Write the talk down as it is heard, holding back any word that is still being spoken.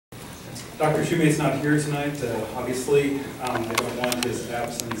Dr. Shumate's not here tonight. Obviously, I don't want his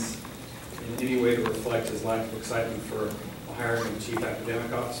absence in any way to reflect his lack of excitement for hiring a chief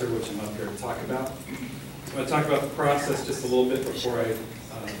academic officer, which I'm up here to talk about. I'm going to talk about the process just a little bit before I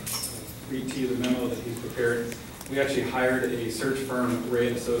read to you the memo that he's prepared. We actually hired a search firm, Ray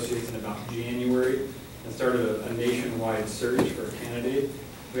 & Associates, in about January and started a nationwide search for a candidate.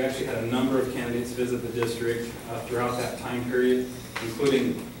 We actually had a number of candidates visit the district throughout that time period,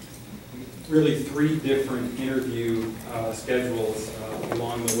 including really 3 different interview schedules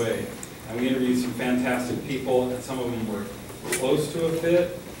along the way. And we interviewed some fantastic people, and some of them were close to a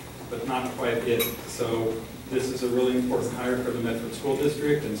fit, but not quite it. So this is a really important hire for the Medford School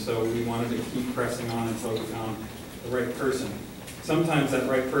District, and so we wanted to keep pressing on until we found the right person. Sometimes that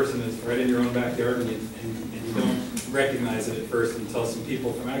right person is right in your own backyard, and you don't recognize it at first until some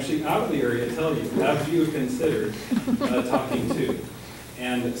people from actually out of the area tell you, have you considered talking to?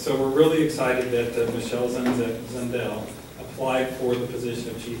 And so we're really excited that Michelle Zundel applied for the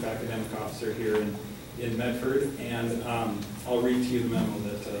position of Chief Academic Officer here in Medford, and I'll read to you the memo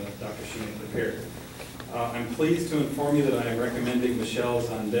that Dr. Shumate prepared. I'm pleased to inform you that I am recommending Michelle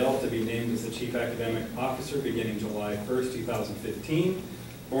Zundel to be named as the Chief Academic Officer beginning July 1st, 2015.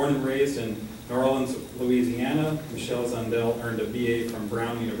 Born and raised in New Orleans, Louisiana, Michelle Zundel earned a BA from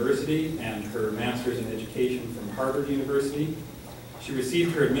Brown University and her Master's in Education from Harvard University. She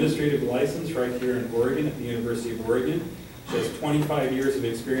received her administrative license right here in Oregon at the University of Oregon. She has 25 years of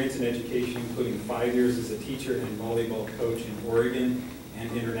experience in education, including 5 years as a teacher and volleyball coach in Oregon and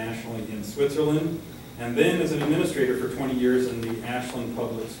internationally in Switzerland, and then as an administrator for 20 years in the Ashland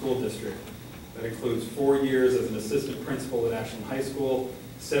Public School District. That includes 4 years as an assistant principal at Ashland High School,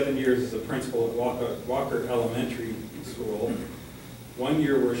 7 years as a principal at Walker Elementary School, 1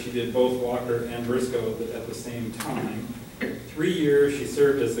 year where she did both Walker and Briscoe at the same time. 3 years she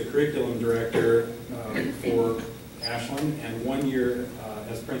served as the curriculum director for Ashland, and 1 year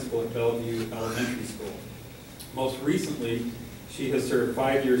as principal at Bellevue Elementary School. Most recently, she has served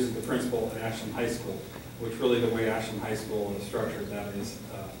 5 years as the principal at Ashland High School, which really the way Ashland High School is structured, that is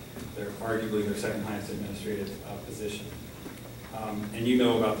arguably their second highest administrative position. And you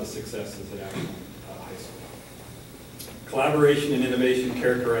know about the successes at Ashland High School. Collaboration and innovation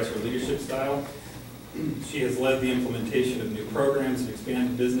characterize her leadership style. She has led the implementation of new programs and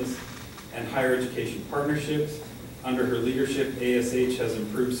expanded business and higher education partnerships. Under her leadership, ASH has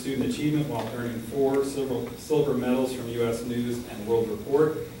improved student achievement while earning 4 silver medals from U.S. News and World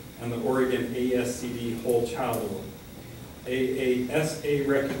Report and the Oregon ASCD Whole Child Award. AASA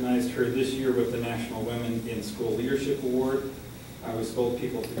recognized her this year with the National Women in School Leadership Award. I always scold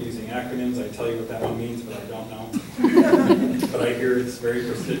people for using acronyms. I tell you what that one means, but I don't know. But I hear it's very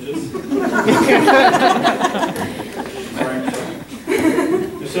prestigious.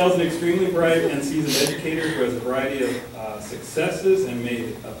 Michelle's an extremely bright and seasoned educator who has a variety of successes and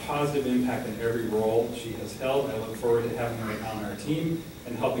made a positive impact in every role she has held. I look forward to having her on our team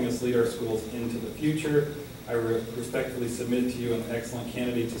and helping us lead our schools into the future. I respectfully submit to you an excellent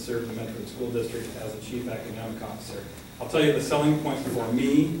candidate to serve the Medford School District as a Chief Academic Officer. I'll tell you the selling point for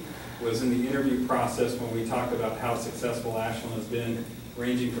me was in the interview process when we talked about how successful Ashland has been,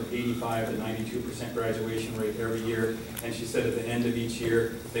 ranging from 85 to 92% graduation rate every year. And she said at the end of each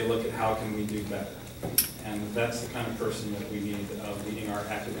year, they look at how can we do better. And that's the kind of person that we need leading our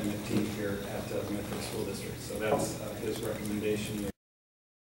academic team here at the Medford School District. So that's his recommendation.